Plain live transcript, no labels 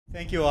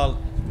Thank you all.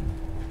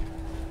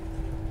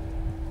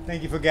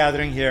 Thank you for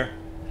gathering here.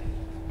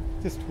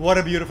 Just what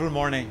a beautiful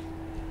morning.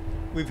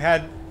 We've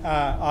had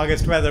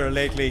August weather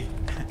lately.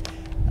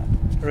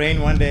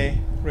 Rain one day,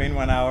 rain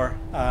 1 hour,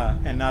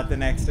 and not the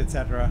next,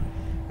 etc.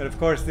 But of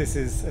course, this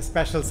is a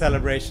special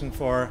celebration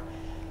for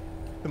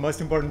the most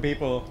important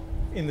people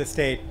in the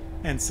state.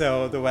 And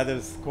so the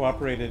weather's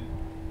cooperated,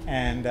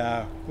 and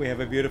we have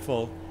a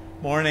beautiful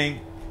morning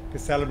to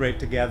celebrate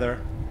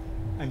together.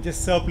 I'm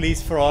just so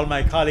pleased for all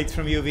my colleagues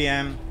from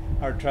UVM,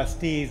 our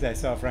trustees. I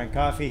saw Frank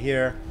Coffey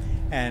here,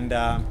 and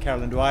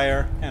Carolyn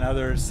Dwyer and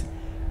others.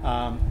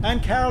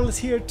 And Carol is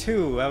here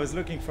too. I was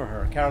looking for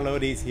her. Carol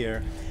Odie's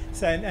here.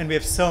 So, and we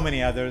have so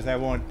many others. I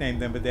won't name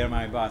them, but they're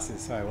my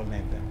bosses, so I will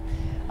name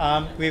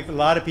them. We have a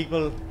lot of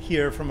people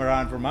here from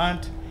around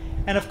Vermont.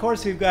 And of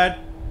course, we've got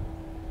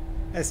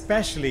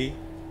especially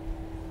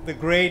the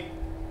great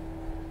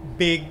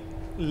big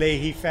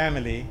Leahy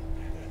family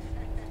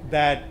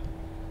that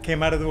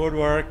came out of the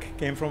woodwork,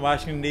 came from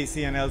Washington,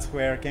 D.C. and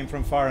elsewhere, came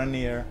from far and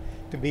near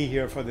to be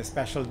here for this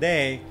special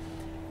day.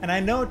 And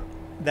I note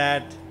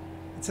that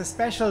it's a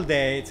special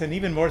day. It's an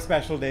even more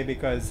special day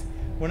because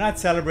we're not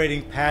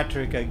celebrating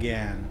Patrick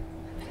again.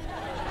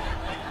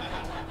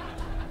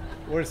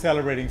 We're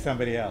celebrating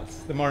somebody else,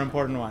 the more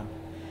important one.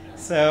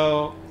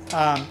 So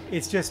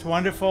it's just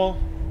wonderful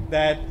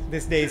that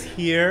this day is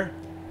here.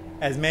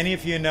 As many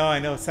of you know, I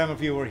know some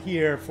of you were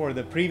here for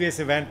the previous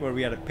event where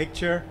we had a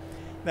picture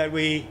that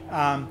we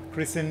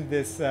christened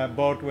this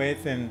boat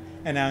with and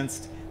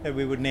announced that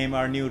we would name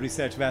our new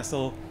research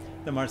vessel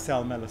the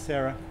Marcelle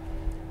Melosira.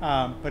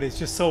 But it's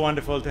just so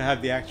wonderful to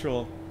have the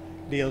actual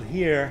deal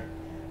here.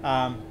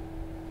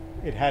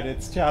 It had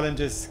its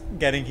challenges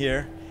getting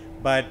here,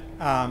 but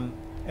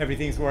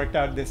everything's worked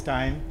out this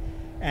time.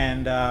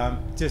 And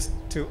just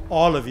to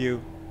all of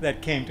you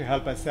that came to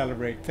help us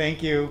celebrate,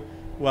 thank you,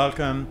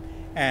 welcome,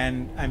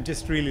 and I'm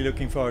just really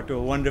looking forward to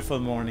a wonderful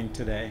morning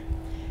today.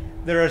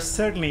 There are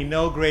certainly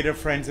no greater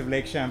friends of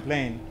Lake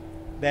Champlain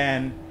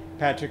than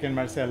Patrick and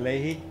Marcelle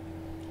Leahy,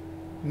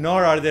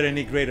 nor are there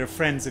any greater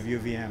friends of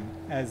UVM,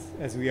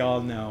 as we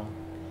all know.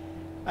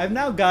 I've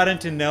now gotten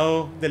to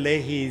know the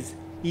Leahys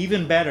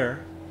even better,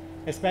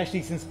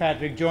 especially since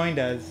Patrick joined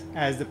us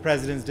as the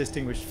President's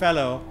Distinguished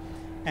Fellow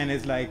and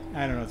is like,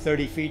 I don't know,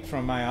 30 feet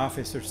from my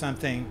office or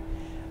something.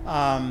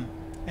 And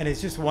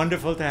it's just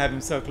wonderful to have him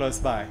so close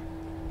by.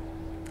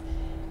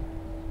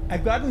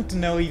 I've gotten to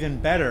know even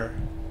better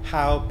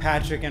how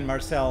Patrick and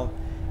Marcelle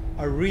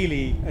are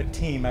really a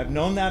team. I've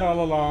known that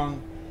all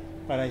along,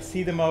 but I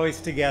see them always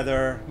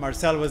together.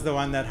 Marcelle was the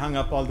one that hung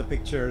up all the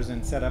pictures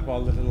and set up all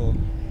the little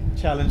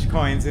challenge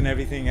coins and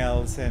everything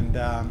else. And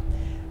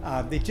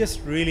they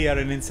just really are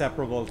an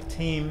inseparable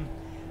team.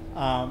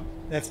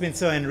 That's been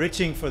so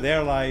enriching for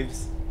their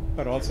lives,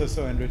 but also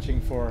so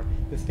enriching for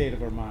the state of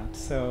Vermont.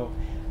 So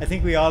I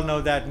think we all know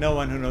that. No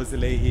one who knows the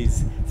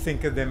Leahys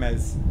think of them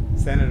as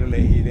Senator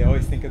Leahy. They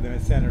always think of them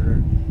as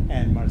Senator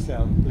and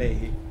Marcelle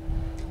Leahy.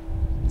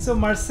 So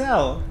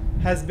Marcelle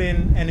has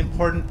been an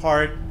important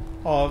part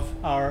of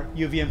our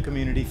UVM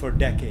community for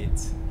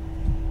decades.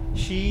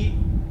 She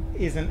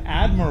is an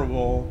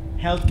admirable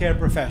healthcare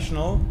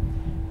professional,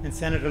 and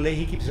Senator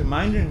Leahy keeps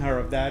reminding her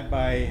of that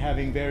by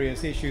having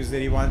various issues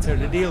that he wants her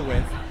to deal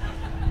with.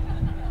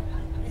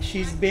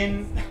 She's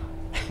been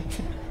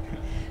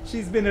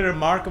a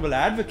remarkable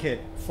advocate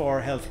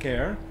for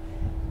healthcare,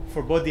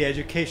 for both the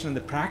education and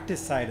the practice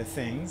side of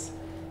things.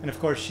 And of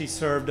course, she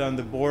served on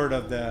the board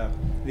of the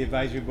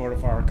advisory board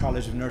of our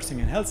College of Nursing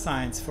and Health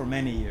Science for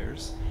many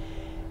years.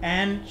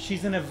 And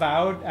she's an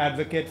avowed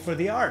advocate for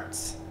the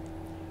arts.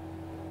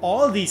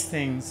 All these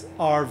things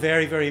are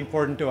very, very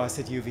important to us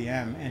at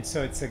UVM. And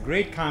so it's a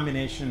great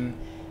combination,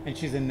 and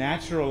she's a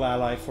natural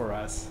ally for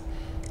us.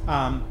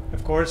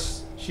 Of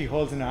course, she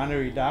holds an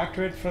honorary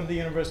doctorate from the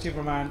University of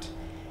Vermont,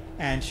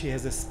 and she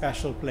has a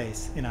special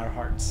place in our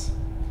hearts.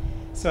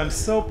 So I'm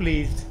so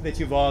pleased that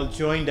you've all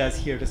joined us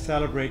here to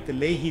celebrate the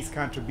Leahy's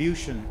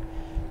contribution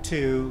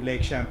to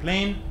Lake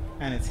Champlain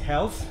and its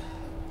health,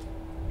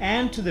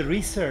 and to the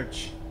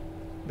research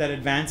that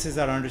advances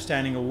our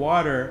understanding of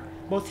water,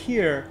 both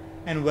here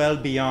and well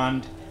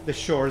beyond the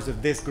shores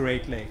of this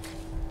Great Lake.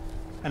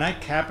 And I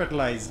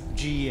capitalize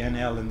G and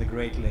L in the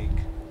Great Lake.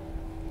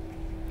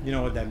 You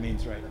know what that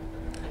means, right?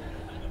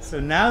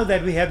 So now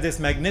that we have this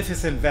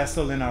magnificent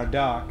vessel in our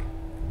dock,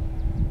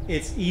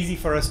 it's easy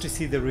for us to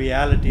see the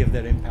reality of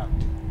their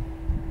impact.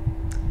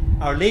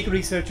 Our lake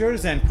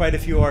researchers, and quite a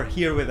few are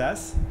here with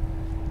us,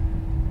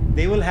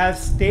 they will have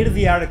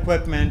state-of-the-art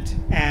equipment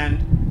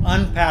and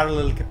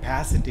unparalleled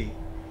capacity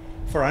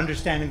for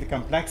understanding the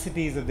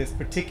complexities of this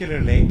particular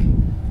lake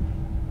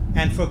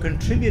and for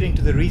contributing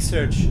to the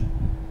research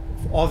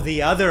of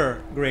the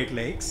other Great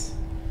Lakes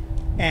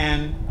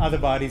and other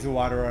bodies of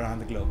water around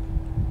the globe.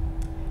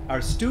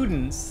 Our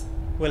students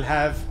will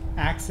have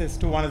access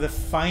to one of the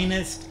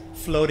finest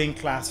floating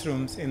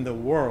classrooms in the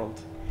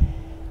world.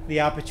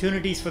 The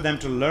opportunities for them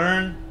to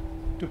learn,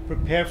 to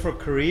prepare for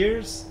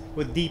careers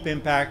with deep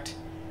impact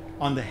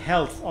on the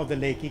health of the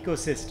lake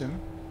ecosystem,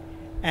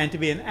 and to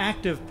be an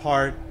active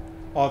part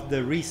of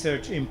the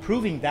research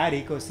improving that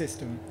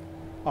ecosystem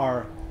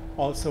are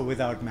also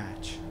without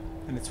match.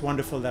 And it's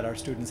wonderful that our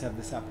students have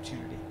this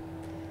opportunity.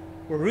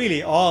 We're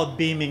really all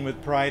beaming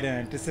with pride and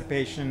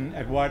anticipation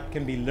at what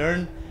can be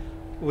learned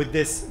with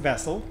this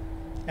vessel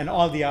and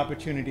all the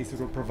opportunities it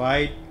will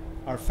provide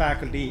our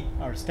faculty,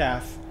 our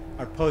staff,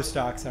 our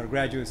postdocs, our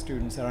graduate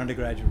students, our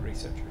undergraduate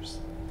researchers.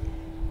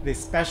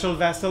 This special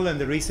vessel and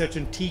the research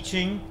and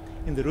teaching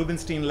in the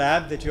Rubenstein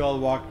lab that you all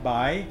walked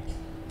by,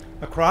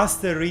 across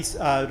the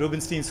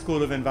Rubenstein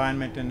School of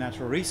Environment and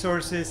Natural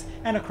Resources,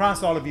 and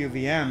across all of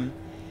UVM,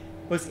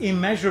 was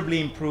immeasurably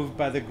improved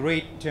by the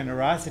great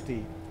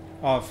generosity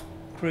of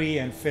Cree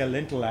and Phil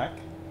Lintelak,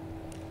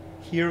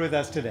 here with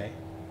us today,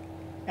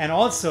 and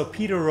also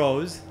Peter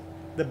Rose,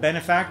 the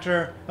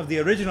benefactor of the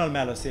original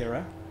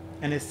Melosira,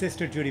 and his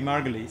sister Judy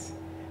Margulies,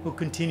 who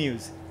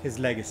continues his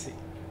legacy.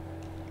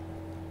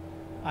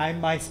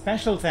 My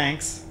special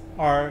thanks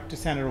are to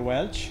Senator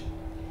Welch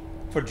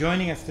for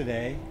joining us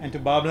today, and to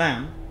Bob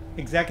Lamb,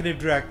 Executive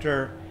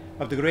Director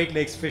of the Great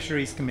Lakes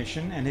Fisheries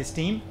Commission, and his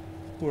team,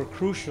 who were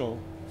crucial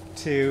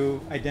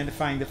to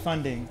identifying the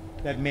funding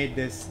that made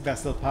this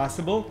vessel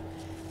possible.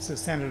 So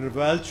Senator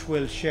Welch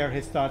will share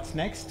his thoughts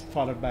next,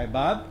 followed by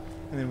Bob,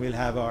 and then we'll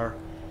have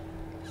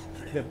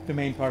the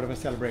main part of a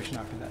celebration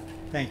after that.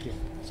 Thank you.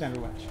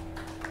 Senator Welch.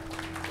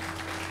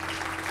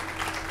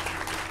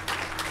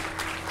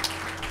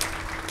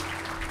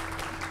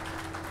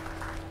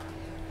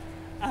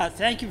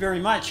 Thank you very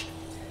much.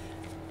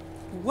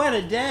 What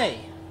a day.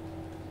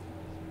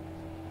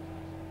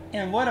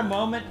 And what a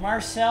moment.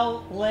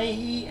 Marcelle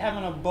Leahy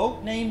having a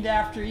boat named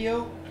after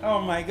you. Oh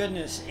my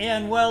goodness.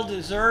 And well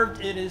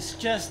deserved. It is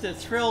just a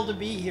thrill to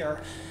be here.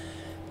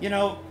 You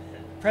know,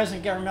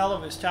 President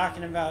Garamella was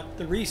talking about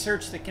the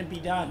research that can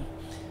be done.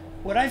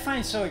 What I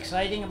find so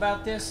exciting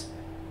about this,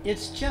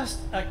 it's just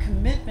a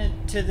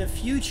commitment to the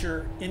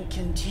future in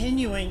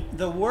continuing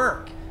the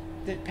work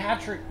that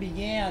Patrick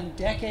began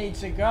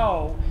decades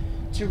ago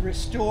to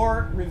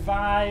restore,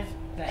 revive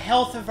the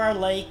health of our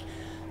lake,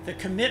 the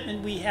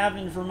commitment we have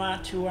in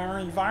Vermont to our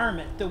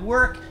environment. The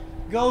work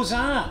goes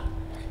on.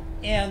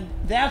 And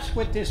that's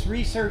what this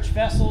research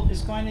vessel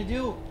is going to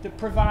do, to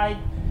provide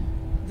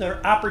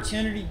the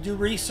opportunity to do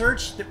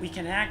research that we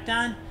can act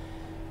on,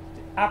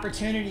 the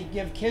opportunity to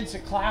give kids a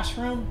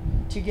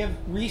classroom, to give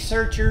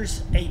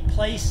researchers a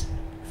place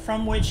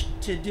from which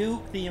to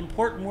do the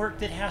important work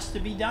that has to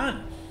be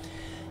done.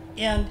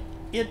 And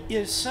it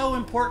is so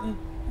important,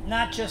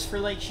 not just for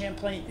Lake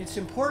Champlain, it's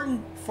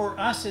important for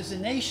us as a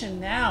nation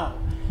now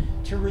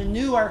to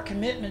renew our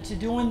commitment to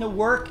doing the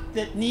work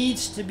that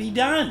needs to be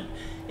done.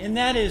 And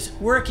that is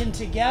working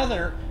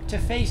together to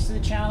face the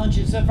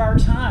challenges of our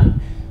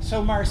time.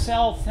 So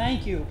Marcelle,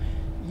 thank you.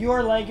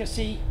 Your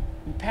legacy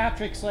and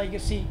Patrick's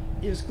legacy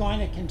is going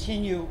to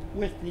continue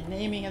with the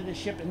naming of the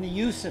ship and the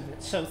use of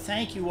it. So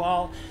thank you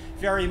all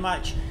very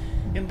much.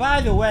 And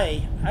by the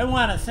way, I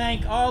want to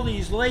thank all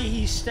these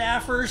Leahy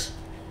staffers.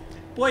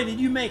 Boy, did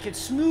you make it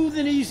smooth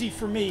and easy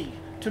for me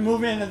to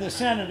move into the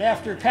Senate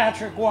after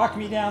Patrick walked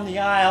me down the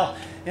aisle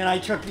and I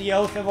took the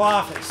oath of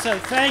office. So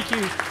thank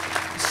you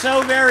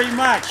so very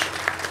much.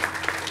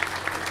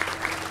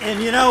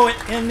 And you know,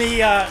 in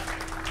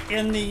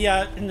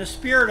the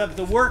spirit of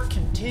the work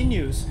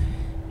continues,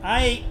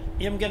 I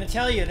am going to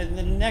tell you that in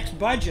the next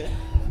budget,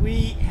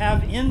 we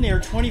have in there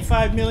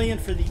 $25 million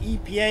for the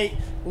EPA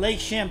Lake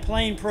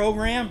Champlain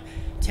program,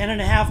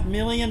 $10.5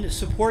 million to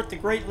support the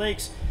Great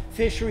Lakes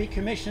Fishery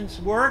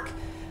Commission's work,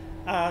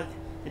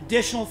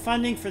 additional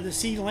funding for the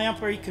sea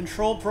lamprey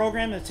control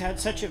program that's had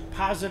such a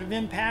positive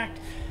impact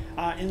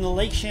in the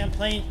Lake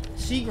Champlain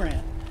Sea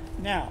Grant.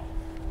 Now,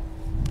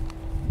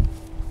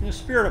 in the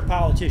spirit of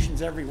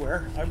politicians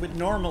everywhere, I would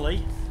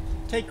normally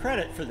take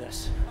credit for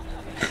this.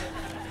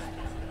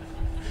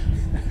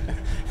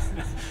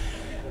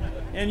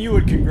 And you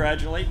would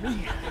congratulate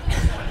me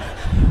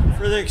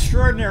for the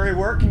extraordinary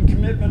work and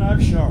commitment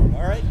I've shown,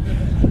 all right?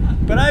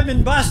 But I've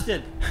been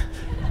busted.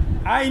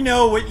 I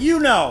know what you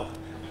know.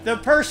 The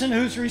person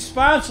who's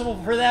responsible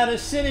for that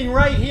is sitting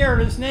right here,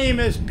 and his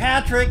name is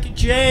Patrick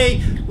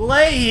J.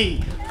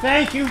 Leahy.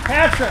 Thank you,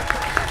 Patrick.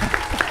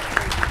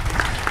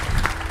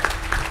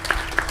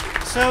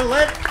 So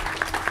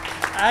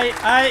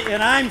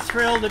I'm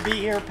thrilled to be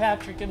here,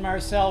 Patrick and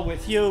Marcelle,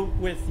 with you,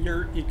 with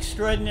your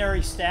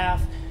extraordinary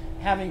staff,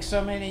 having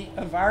so many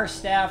of our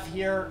staff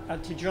here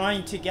to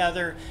join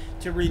together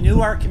to renew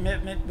our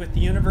commitment with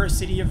the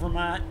University of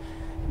Vermont,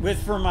 with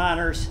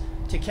Vermonters,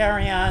 to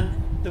carry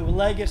on the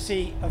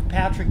legacy of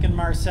Patrick and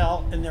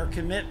Marcelle and their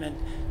commitment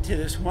to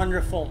this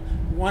wonderful,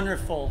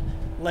 wonderful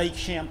Lake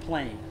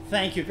Champlain.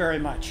 Thank you very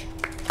much.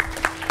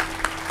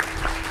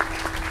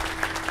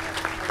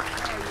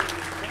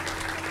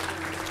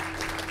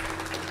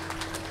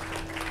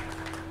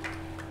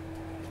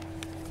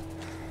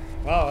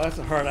 Wow, that's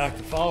a hard act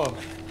to follow.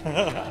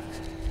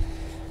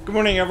 Good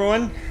morning,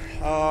 everyone.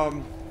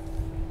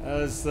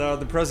 As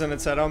the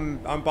president said, I'm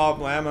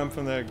Bob Lamb. I'm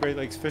from the Great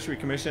Lakes Fishery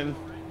Commission.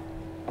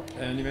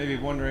 And you may be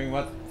wondering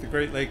what the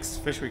Great Lakes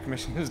Fishery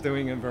Commission is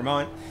doing in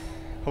Vermont.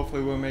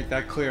 hopefully we'll make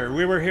that clear.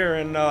 We were here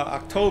in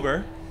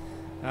October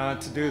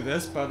to do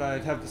this, but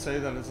I'd have to say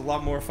that it's a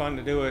lot more fun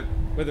to do it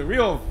with a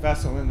real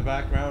vessel in the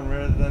background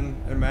rather than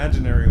an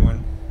imaginary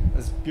one,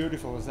 as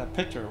beautiful as that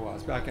picture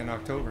was back in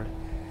October.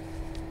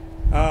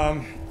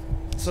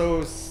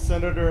 So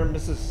Senator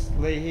Mrs.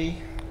 Leahy,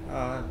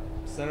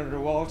 Senator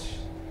Welch,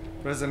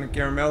 President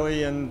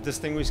Garamelli, and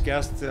distinguished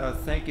guests,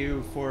 thank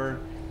you for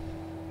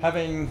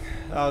having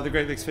the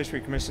Great Lakes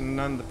Fishery Commission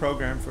on the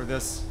program for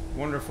this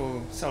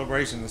wonderful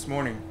celebration this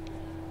morning.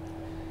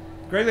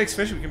 Great Lakes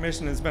Fishery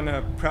Commission has been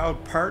a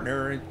proud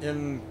partner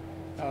in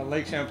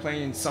Lake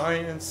Champlain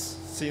science,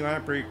 sea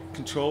lamprey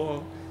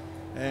control,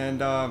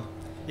 and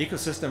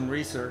ecosystem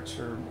research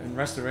and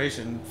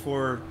restoration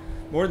for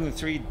more than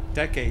 3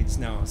 decades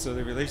now. So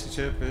the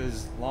relationship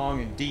is long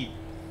and deep.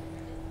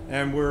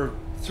 And we're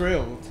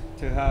thrilled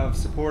to have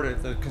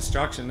supported the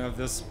construction of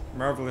this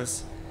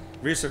marvelous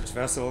research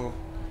vessel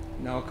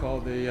now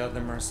called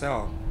the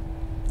Marcelle.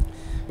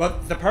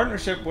 But the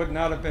partnership would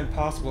not have been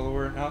possible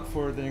were it not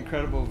for the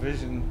incredible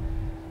vision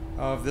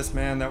of this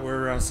man that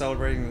we're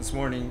celebrating this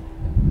morning.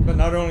 But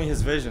not only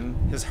his vision,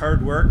 his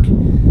hard work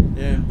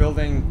in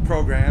building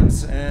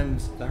programs and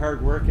the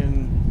hard work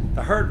in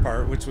the hard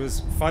part, which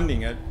was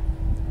funding it,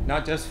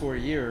 not just for a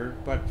year,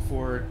 but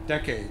for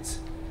decades.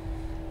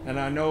 And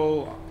I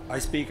know I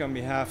speak on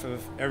behalf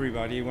of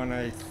everybody when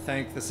I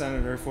thank the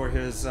Senator for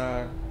his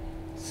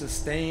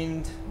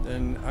sustained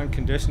and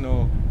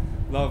unconditional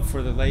love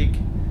for the lake,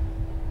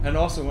 and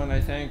also when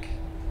I thank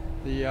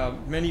the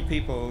many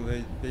people,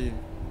 the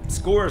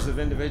scores of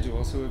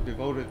individuals who have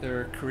devoted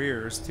their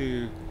careers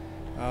to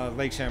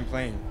Lake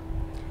Champlain.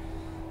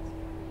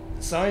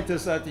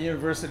 Scientists at the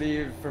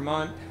University of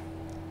Vermont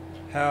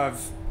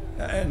have,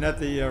 and at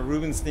the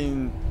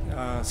Rubenstein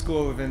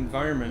School of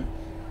Environment,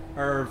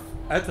 are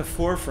at the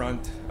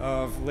forefront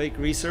of lake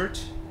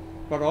research,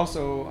 but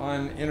also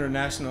on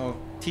international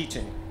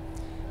teaching,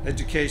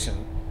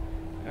 education.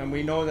 And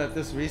we know that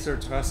this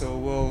research vessel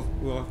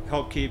will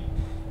help keep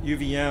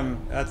UVM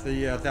at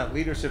that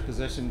leadership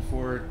position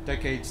for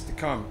decades to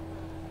come.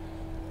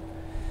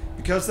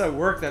 Because that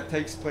work that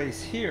takes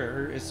place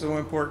here is so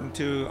important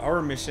to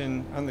our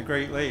mission on the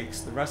Great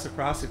Lakes, the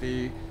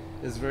reciprocity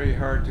is very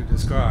hard to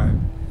describe.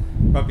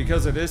 But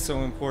because it is so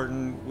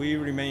important, we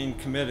remain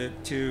committed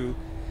to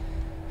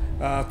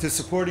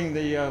supporting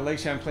the Lake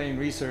Champlain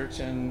research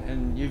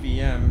and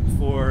UVM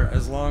for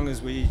as long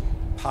as we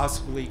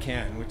possibly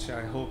can, which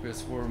I hope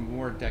is for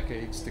more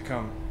decades to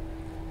come.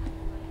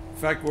 In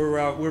fact,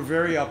 we're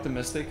very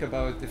optimistic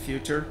about the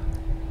future.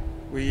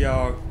 We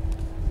not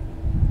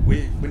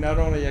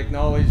only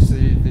acknowledge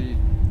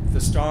the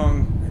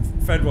strong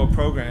federal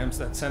programs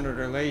that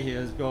Senator Leahy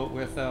has built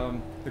with the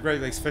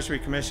Great Lakes Fishery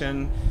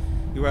Commission,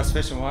 U.S.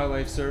 Fish and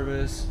Wildlife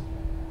Service,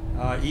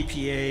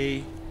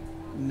 EPA,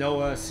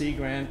 NOAA, Sea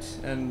Grant,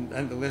 and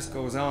the list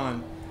goes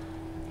on.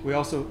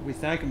 We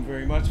thank him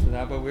very much for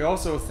that, but we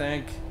also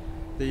thank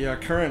the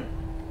current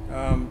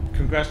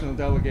congressional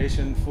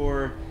delegation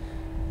for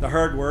the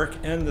hard work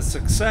and the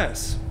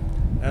success,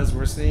 as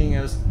we're seeing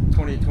as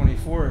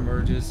 2024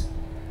 emerges,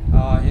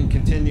 in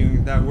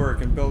continuing that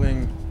work and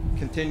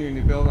continuing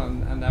to build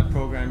on that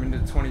program into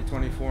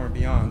 2024 and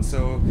beyond.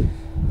 So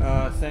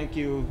thank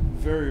you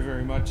very,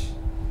 very much,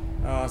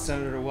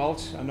 Senator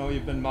Welch. I know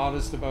you've been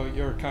modest about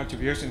your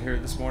contribution here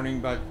this morning,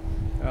 but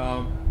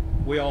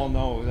we all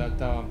know that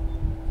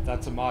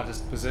that's a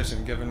modest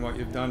position given what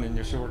you've done in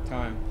your short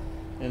time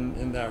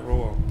in that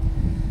role.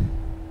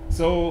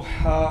 So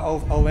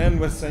I'll end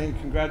with saying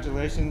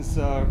congratulations,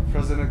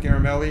 President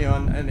Garamelli,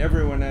 and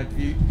everyone at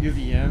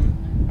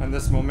UVM on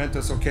this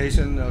momentous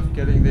occasion of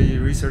getting the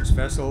research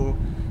vessel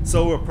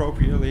so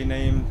appropriately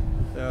named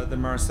the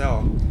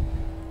Marcelle.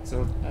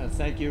 So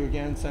thank you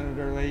again,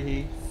 Senator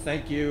Leahy.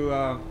 Thank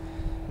you,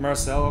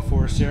 Marcelle,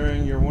 for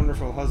sharing your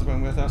wonderful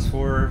husband with us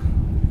for,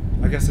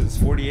 I guess it's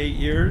 48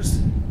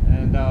 years.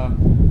 And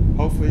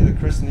hopefully the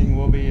christening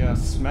will be a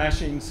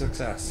smashing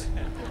success.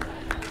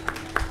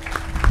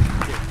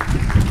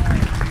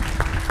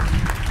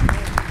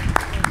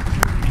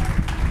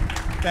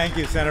 Thank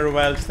you, Senator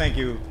Welch. Thank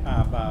you,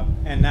 Bob.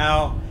 And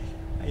now,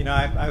 you know,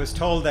 I was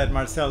told that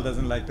Marcelle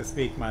doesn't like to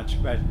speak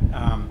much, but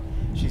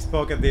she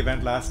spoke at the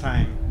event last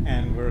time,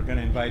 and we're going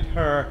to invite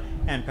her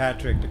and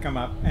Patrick to come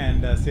up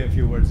and say a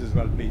few words as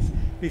well, please.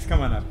 Please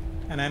come on up.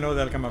 And I know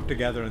they'll come up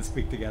together and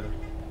speak together.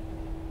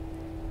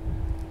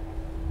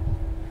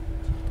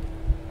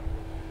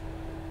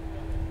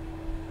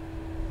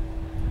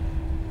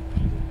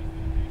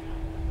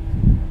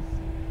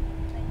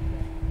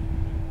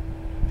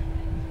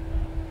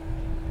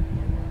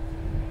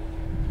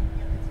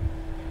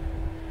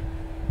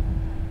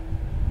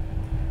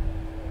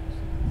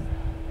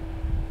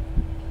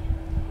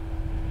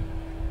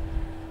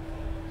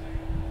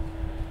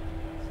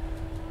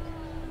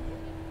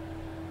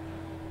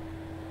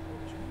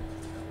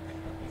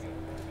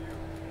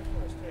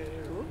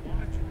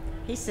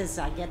 He says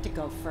I get to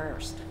go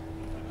first.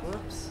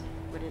 Whoops.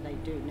 What did I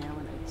do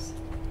nowadays?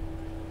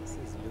 This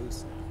is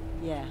loose.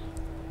 Yeah.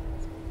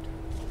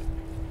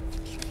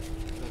 Is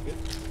that good?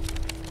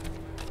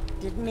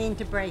 Didn't mean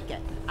to break it.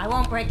 I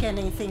won't break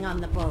anything on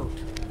the boat.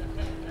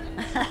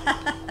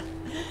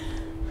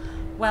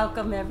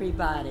 Welcome,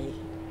 everybody.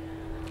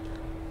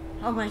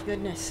 Oh my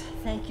goodness.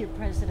 Thank you,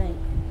 President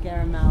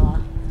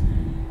Garamella.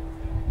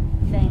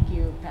 Thank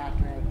you,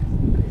 Patrick.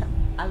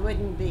 I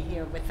wouldn't be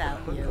here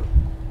without you.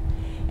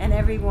 And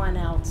everyone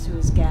else who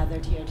is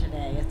gathered here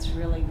today. It's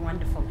really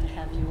wonderful to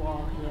have you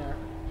all here.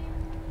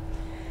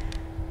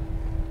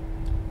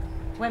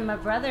 When my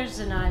brothers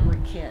and I were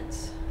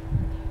kids,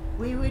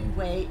 we would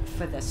wait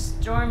for the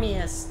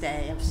stormiest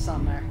day of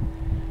summer,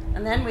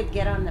 and then we'd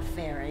get on the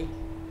ferry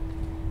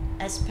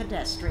as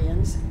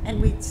pedestrians,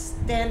 and we'd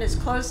stand as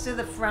close to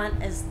the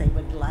front as they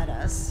would let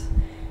us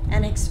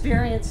and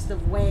experience the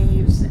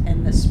waves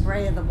and the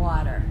spray of the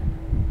water.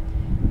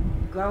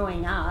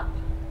 Growing up,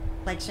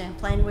 Lake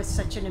Champlain was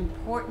such an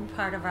important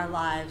part of our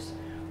lives,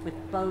 with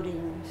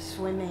boating,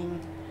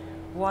 swimming,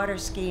 water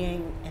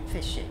skiing, and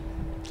fishing.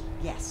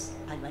 Yes,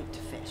 I like to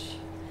fish.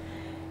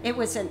 It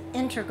was an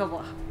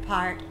integral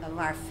part of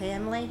our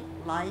family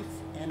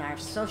life and our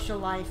social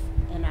life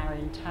and our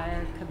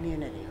entire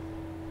community.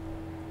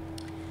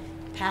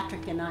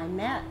 Patrick and I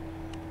met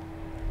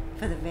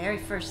for the very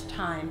first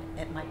time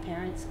at my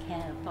parents'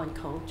 camp on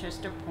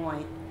Colchester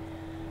Point,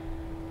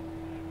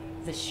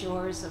 the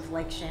shores of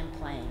Lake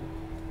Champlain.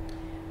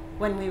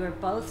 When we were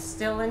both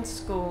still in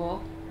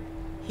school,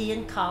 he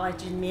in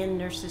college and me in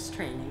nurses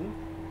training.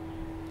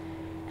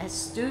 As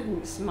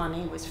students,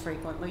 money was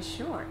frequently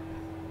short.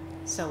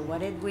 So what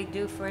did we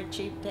do for a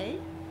cheap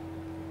date?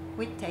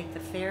 We'd take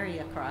the ferry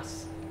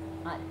across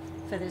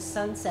for the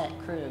sunset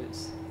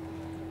cruise,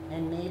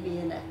 and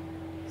maybe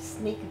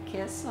sneak a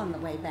kiss on the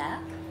way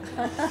back.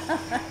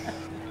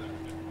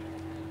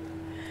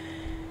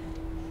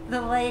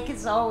 The lake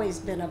has always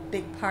been a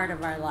big part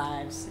of our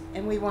lives,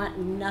 and we want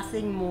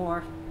nothing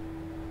more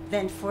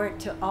than for it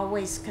to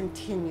always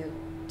continue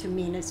to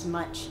mean as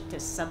much to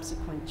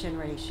subsequent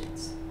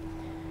generations.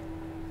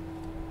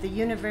 The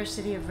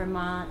University of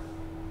Vermont,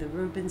 the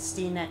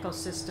Rubenstein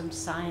Ecosystem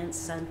Science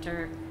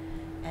Center,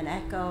 and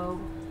ECHO,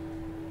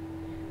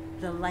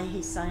 the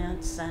Leahy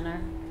Science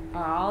Center,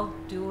 are all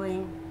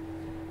doing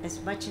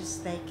as much as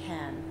they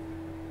can,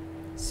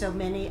 so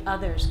many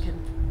others can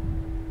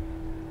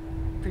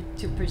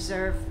to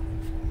preserve.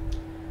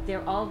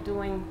 They're all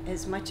doing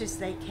as much as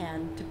they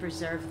can to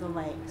preserve the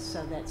lake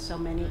so that so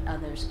many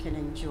others can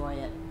enjoy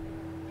it.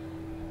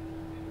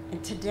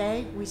 And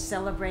today we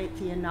celebrate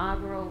the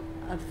inaugural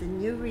of the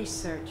new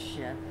research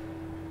ship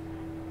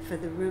for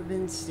the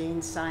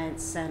Rubenstein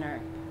Science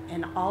Center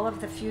and all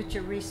of the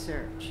future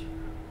research,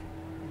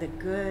 the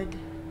good,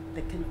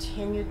 the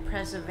continued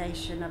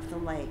preservation of the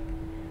lake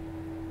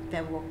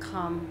that will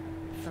come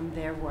from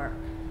their work.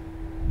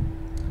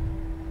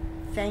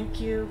 Thank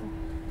you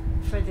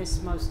for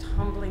this most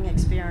humbling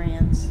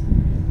experience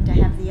to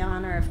have the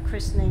honor of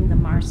christening the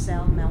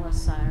Marcelle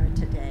Melosira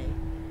today.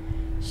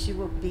 She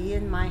will be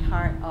in my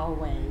heart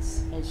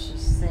always as she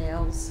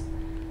sails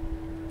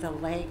the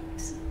lake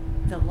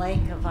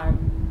of our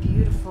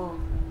beautiful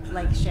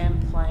Lake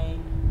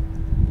Champlain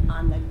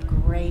on the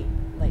great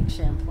Lake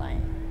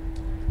Champlain.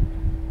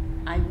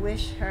 I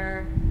wish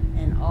her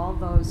and all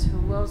those who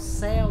will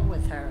sail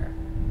with her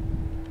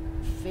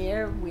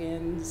fair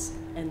winds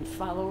and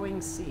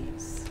following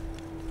seas.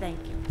 Thank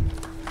you.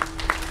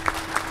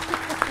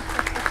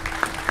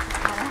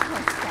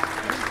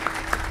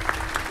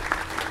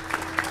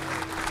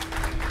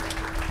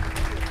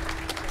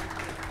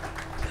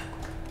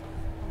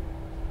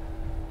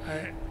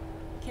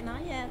 Can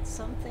I add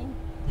something?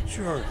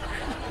 Sure.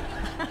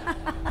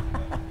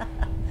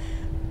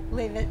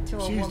 Leave it to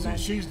a woman.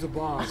 She's the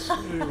boss.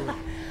 Anyway.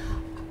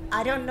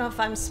 I don't know if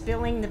I'm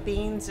spilling the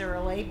beans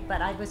early,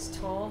 but I was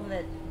told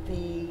that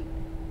the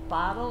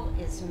bottle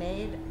is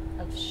made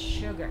of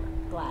sugar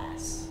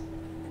glass.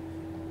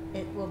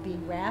 It will be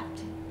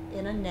wrapped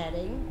in a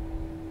netting,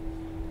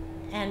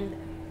 and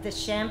the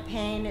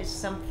champagne is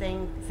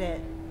something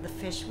that the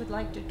fish would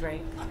like to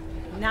drink,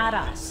 not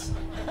us.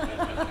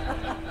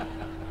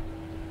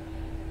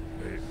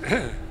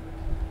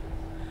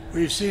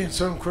 We've seen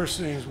some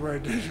christenings where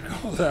it didn't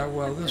go that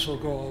well. This will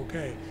go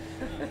okay.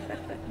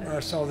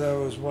 Marcelle, that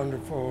was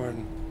wonderful,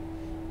 and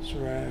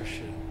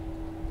Suresh.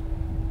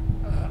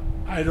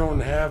 I don't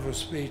have a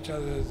speech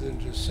other than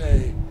to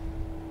say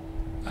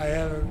I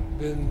haven't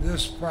been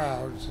this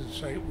proud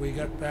since we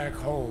got back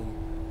home,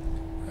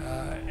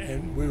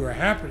 and we were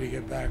happy to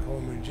get back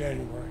home in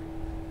January,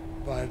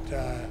 but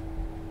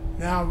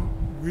now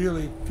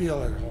really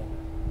feel at home.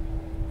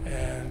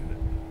 And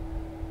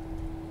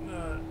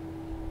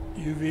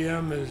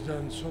UVM has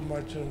done so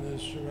much in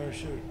this,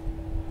 Suresh.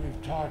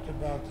 We've talked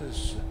about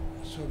this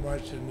so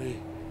much in the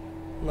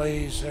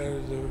Leahy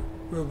Center, the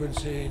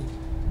Rubenstein,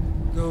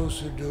 those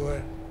who do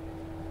it.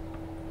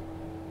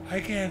 I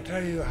can't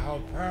tell you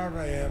how proud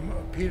I am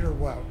of Peter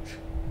Welch,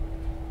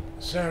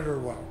 Senator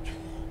Welch.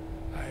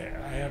 I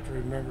have to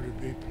remember to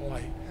be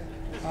polite.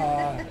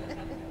 I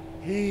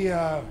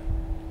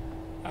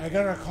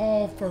got a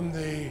call from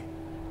the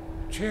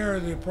chair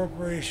of the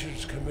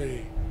Appropriations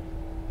Committee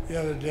the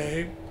other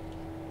day,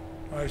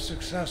 my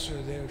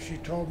successor there. She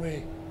told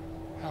me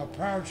how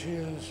proud she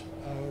is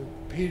of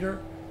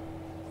Peter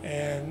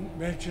and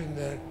mentioned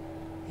that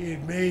he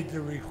had made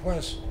the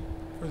request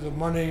for the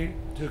money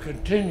to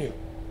continue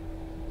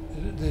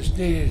this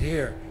needed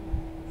here.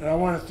 And I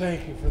want to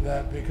thank you for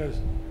that, because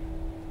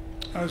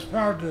I was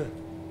proud to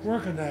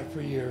work on that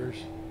for years.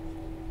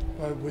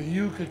 But with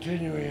you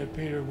continuing it,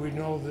 Peter, we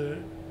know that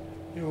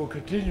it will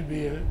continue to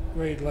be a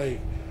great lake.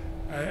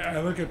 I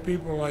look at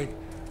people like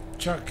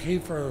Chuck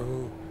Kiefer,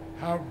 who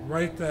helped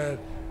write that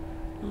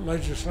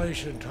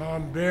legislation,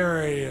 Tom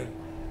Berry and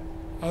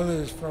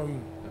others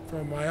from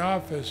my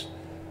office,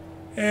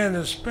 and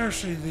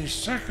especially the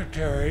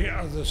Secretary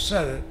of the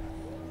Senate,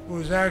 who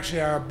is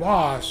actually our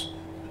boss,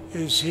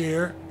 is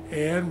here.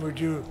 Ann, would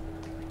you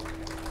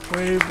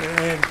wave?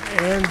 And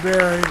Ann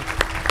Berry.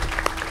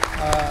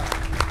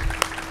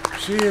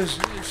 She is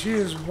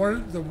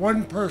the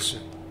one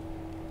person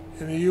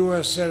in the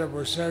U.S. Senate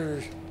where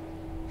senators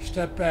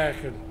step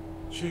back and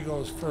she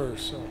goes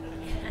first. So,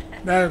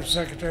 Madam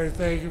Secretary,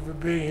 thank you for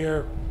being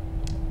here.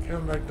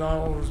 Kevin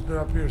McDonald has been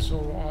up here so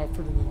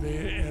often with me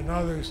and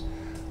others.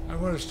 I'm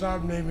going to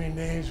stop naming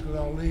names because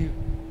I'll leave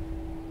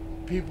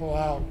people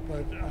out.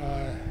 But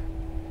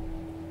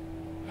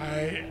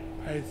I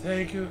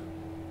thank you.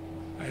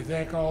 I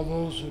thank all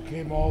those who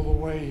came all the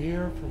way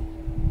here from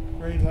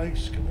Great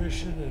Lakes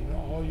Commission and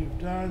all you've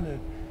done.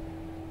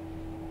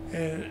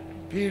 And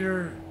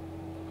Peter,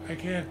 I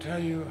can't tell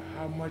you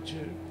how much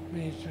it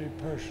means to me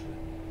personally,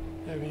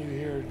 having you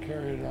here and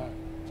carry it on.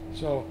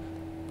 So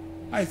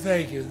I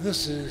thank you.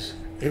 This is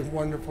a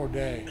wonderful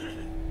day.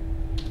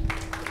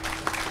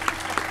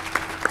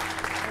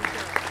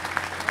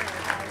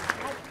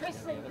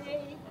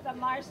 Christening the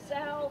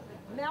Marcelle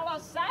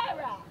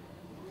Melosira.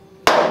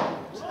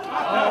 Scored.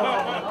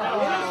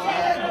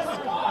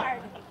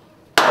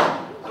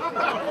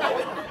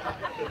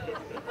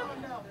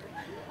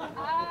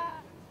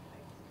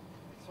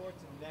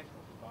 Sorts of neck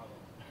at the bottom.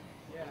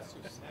 Yeah, it's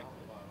just neck at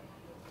the bottom.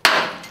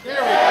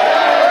 There we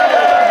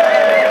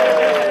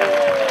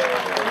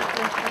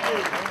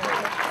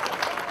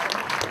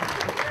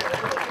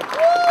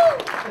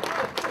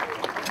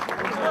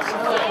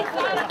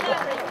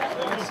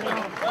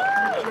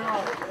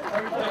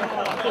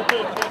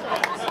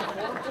go.